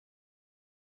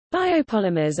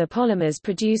Biopolymers are polymers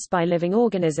produced by living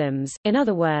organisms, in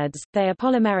other words, they are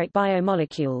polymeric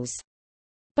biomolecules.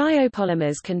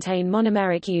 Biopolymers contain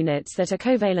monomeric units that are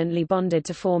covalently bonded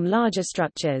to form larger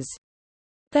structures.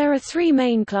 There are three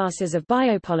main classes of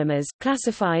biopolymers,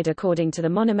 classified according to the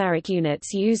monomeric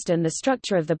units used and the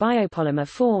structure of the biopolymer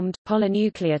formed: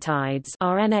 polynucleotides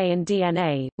 (RNA and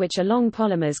DNA), which are long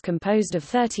polymers composed of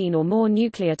 13 or more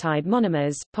nucleotide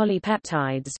monomers;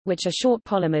 polypeptides, which are short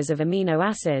polymers of amino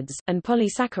acids; and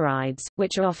polysaccharides,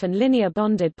 which are often linear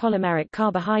bonded polymeric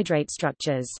carbohydrate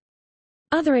structures.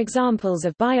 Other examples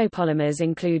of biopolymers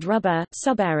include rubber,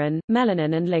 suberin,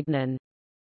 melanin and lignin.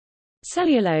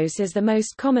 Cellulose is the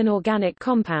most common organic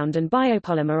compound and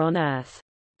biopolymer on Earth.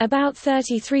 About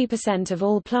 33% of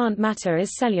all plant matter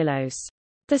is cellulose.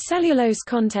 The cellulose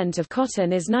content of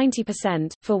cotton is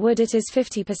 90%, for wood it is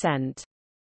 50%.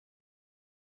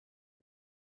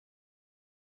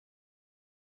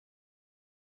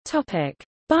 Topic: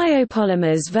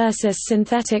 Biopolymers versus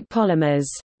synthetic polymers.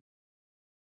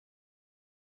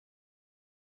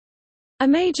 A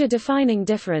major defining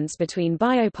difference between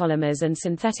biopolymers and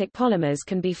synthetic polymers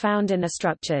can be found in their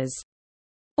structures.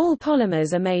 All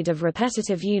polymers are made of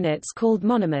repetitive units called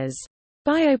monomers.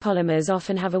 Biopolymers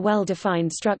often have a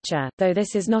well-defined structure, though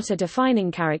this is not a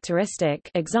defining characteristic.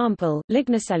 Example,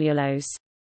 lignocellulose.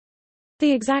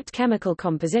 The exact chemical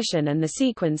composition and the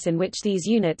sequence in which these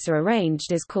units are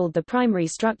arranged is called the primary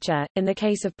structure, in the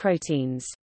case of proteins.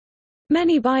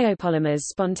 Many biopolymers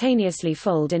spontaneously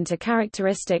fold into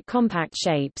characteristic compact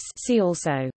shapes, see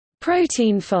also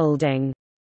protein folding,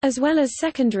 as well as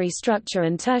secondary structure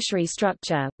and tertiary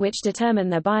structure, which determine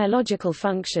their biological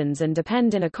functions and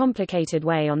depend in a complicated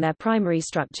way on their primary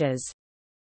structures.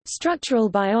 Structural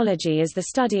biology is the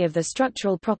study of the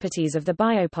structural properties of the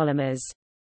biopolymers.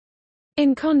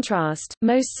 In contrast,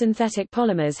 most synthetic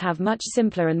polymers have much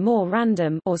simpler and more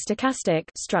random or stochastic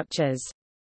structures.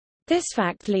 This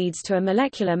fact leads to a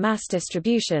molecular mass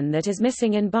distribution that is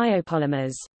missing in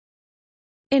biopolymers.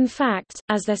 In fact,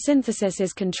 as their synthesis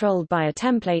is controlled by a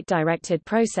template-directed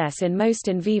process in most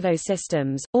in vivo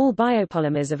systems, all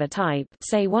biopolymers of a type,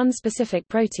 say one specific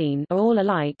protein, are all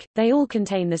alike. They all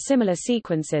contain the similar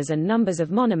sequences and numbers of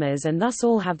monomers and thus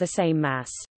all have the same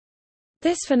mass.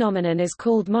 This phenomenon is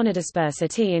called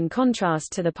monodispersity in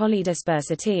contrast to the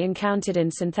polydispersity encountered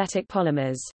in synthetic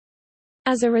polymers.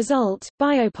 As a result,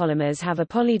 biopolymers have a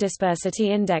polydispersity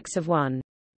index of 1.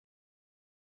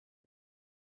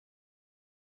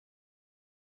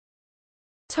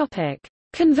 Topic: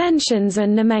 Conventions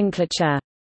and nomenclature.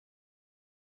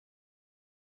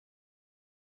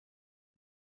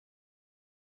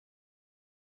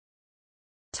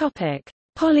 Topic: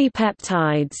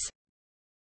 Polypeptides.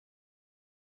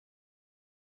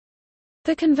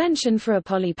 The convention for a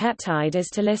polypeptide is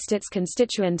to list its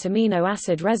constituent amino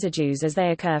acid residues as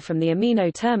they occur from the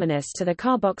amino terminus to the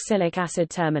carboxylic acid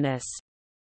terminus.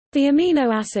 The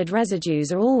amino acid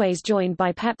residues are always joined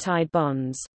by peptide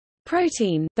bonds.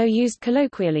 Protein, though used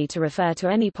colloquially to refer to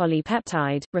any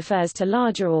polypeptide, refers to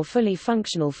larger or fully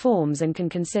functional forms and can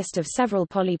consist of several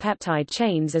polypeptide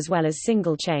chains as well as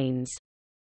single chains.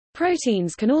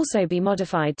 Proteins can also be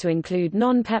modified to include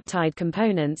non-peptide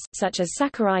components, such as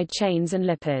saccharide chains and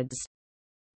lipids.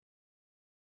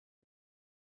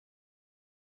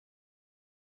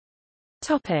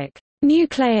 Topic: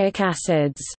 Nucleic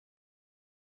acids.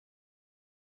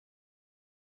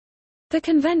 The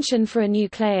convention for a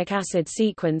nucleic acid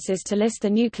sequence is to list the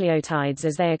nucleotides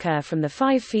as they occur from the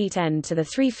 5' end to the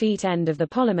 3' end of the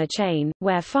polymer chain,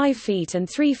 where 5' and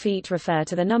 3' refer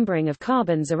to the numbering of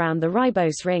carbons around the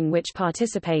ribose ring which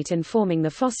participate in forming the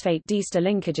phosphate diester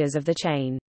linkages of the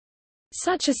chain.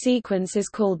 Such a sequence is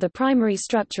called the primary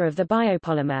structure of the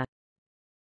biopolymer.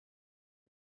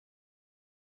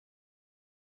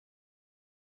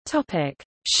 Topic: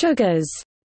 Sugars.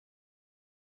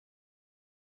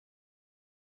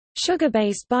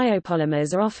 Sugar-based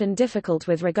biopolymers are often difficult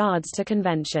with regards to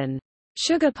convention.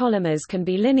 Sugar polymers can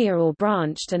be linear or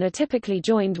branched and are typically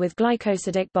joined with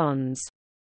glycosidic bonds.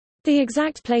 The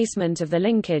exact placement of the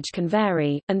linkage can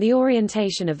vary, and the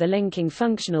orientation of the linking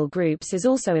functional groups is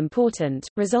also important,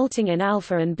 resulting in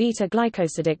alpha and beta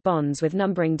glycosidic bonds with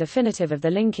numbering definitive of the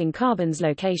linking carbon's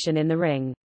location in the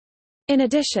ring. In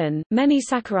addition, many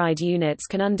saccharide units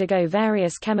can undergo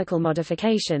various chemical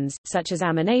modifications, such as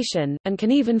amination, and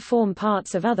can even form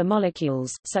parts of other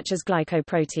molecules, such as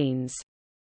glycoproteins.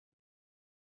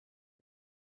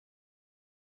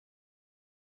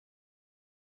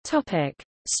 Topic: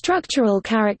 Structural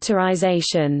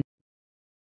characterization.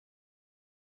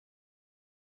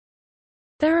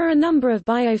 There are a number of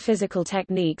biophysical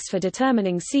techniques for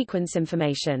determining sequence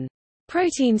information.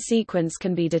 Protein sequence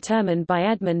can be determined by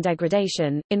Edman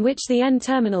degradation, in which the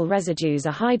N-terminal residues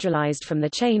are hydrolyzed from the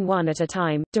chain one at a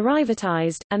time,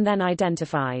 derivatized, and then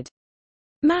identified.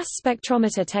 Mass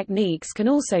spectrometer techniques can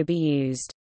also be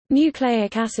used.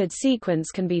 Nucleic acid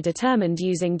sequence can be determined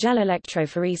using gel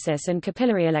electrophoresis and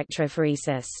capillary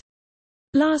electrophoresis.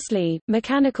 Lastly,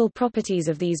 mechanical properties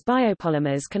of these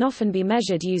biopolymers can often be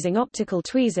measured using optical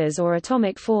tweezers or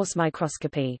atomic force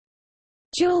microscopy.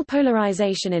 Dual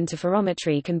polarization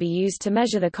interferometry can be used to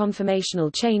measure the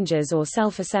conformational changes or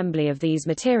self-assembly of these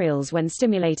materials when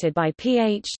stimulated by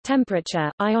pH, temperature,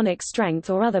 ionic strength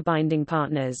or other binding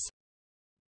partners.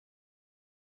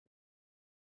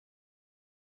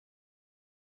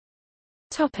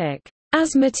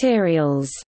 As materials.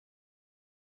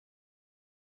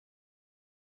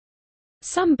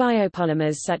 Some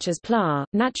biopolymers such as PLA,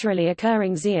 naturally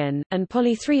occurring xenon, and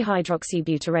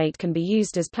poly-3-hydroxybutyrate can be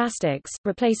used as plastics,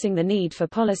 replacing the need for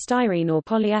polystyrene or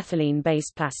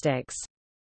polyethylene-based plastics.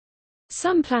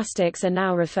 Some plastics are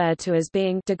now referred to as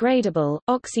being degradable,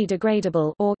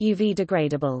 oxy-degradable, or UV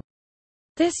degradable.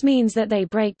 This means that they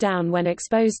break down when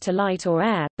exposed to light or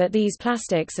air, but these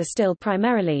plastics are still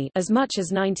primarily as much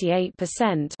as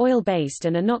 98% oil-based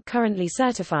and are not currently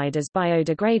certified as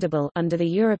biodegradable under the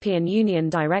European Union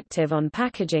Directive on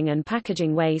Packaging and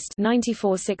Packaging Waste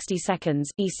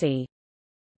 94/60 EC.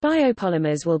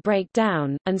 Biopolymers will break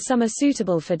down, and some are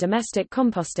suitable for domestic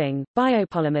composting.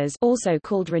 Biopolymers, also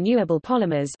called renewable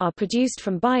polymers, are produced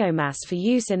from biomass for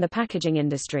use in the packaging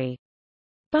industry.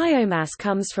 Biomass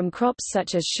comes from crops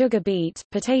such as sugar beet,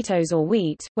 potatoes or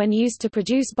wheat. When used to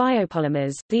produce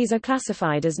biopolymers, these are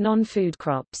classified as non-food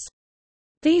crops.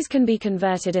 These can be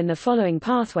converted in the following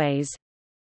pathways: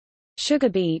 sugar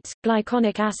beet,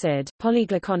 glyconic acid,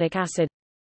 polyglyconic acid,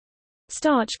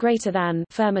 starch greater than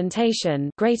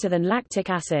fermentation greater than lactic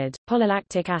acid,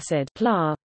 polylactic acid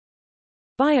PLA,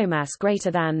 biomass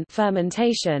greater than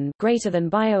fermentation greater than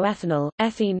bioethanol,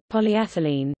 ethene,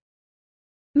 polyethylene.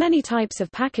 Many types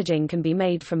of packaging can be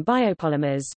made from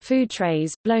biopolymers: food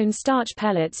trays, blown starch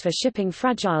pellets for shipping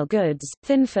fragile goods,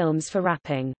 thin films for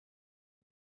wrapping.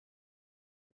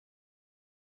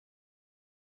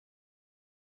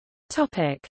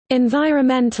 Topic: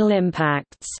 Environmental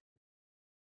impacts.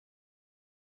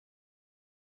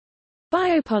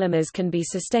 Biopolymers can be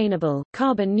sustainable,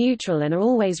 carbon neutral and are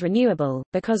always renewable,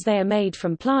 because they are made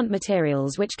from plant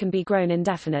materials which can be grown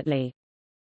indefinitely.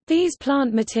 These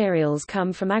plant materials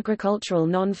come from agricultural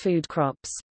non-food crops.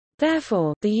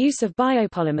 Therefore, the use of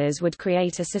biopolymers would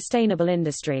create a sustainable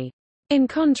industry. In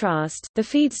contrast, the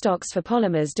feedstocks for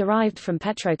polymers derived from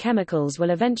petrochemicals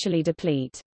will eventually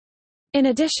deplete. In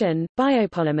addition,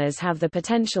 biopolymers have the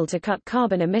potential to cut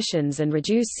carbon emissions and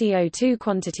reduce CO2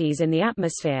 quantities in the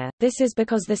atmosphere. This is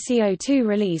because the CO2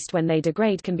 released when they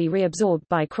degrade can be reabsorbed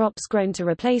by crops grown to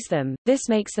replace them. This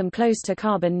makes them close to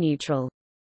carbon neutral.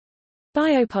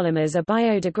 Biopolymers are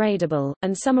biodegradable,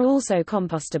 and some are also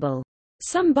compostable.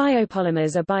 Some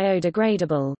biopolymers are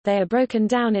biodegradable, they are broken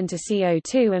down into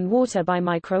CO2 and water by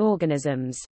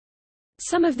microorganisms.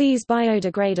 Some of these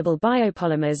biodegradable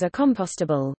biopolymers are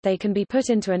compostable, they can be put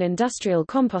into an industrial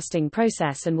composting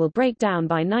process and will break down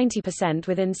by 90%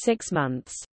 within 6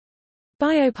 months.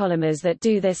 Biopolymers that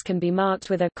do this can be marked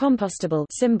with a compostable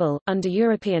symbol, under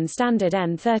European Standard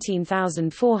N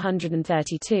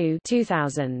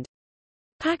 13432/2000.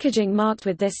 Packaging marked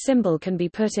with this symbol can be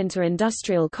put into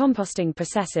industrial composting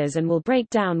processes and will break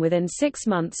down within 6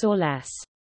 months or less.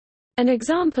 An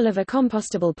example of a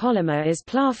compostable polymer is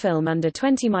PLA film under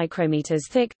 20 micrometers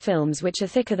thick. Films which are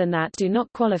thicker than that do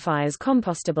not qualify as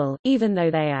compostable, even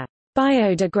though they are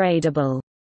biodegradable.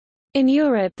 In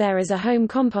Europe there is a home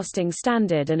composting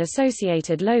standard and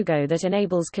associated logo that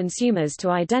enables consumers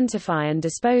to identify and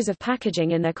dispose of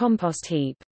packaging in their compost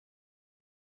heap.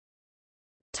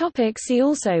 See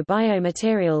also: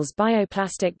 biomaterials,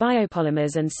 bioplastic,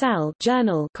 biopolymers and cell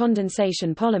journal,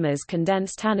 condensation polymers,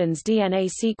 condensed tannins, DNA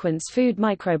sequence, food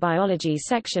microbiology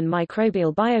section,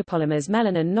 microbial biopolymers,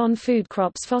 melanin, non-food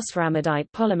crops, phosphoramidite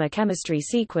polymer chemistry,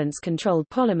 sequence controlled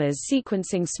polymers,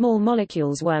 sequencing small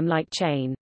molecules, worm-like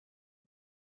chain.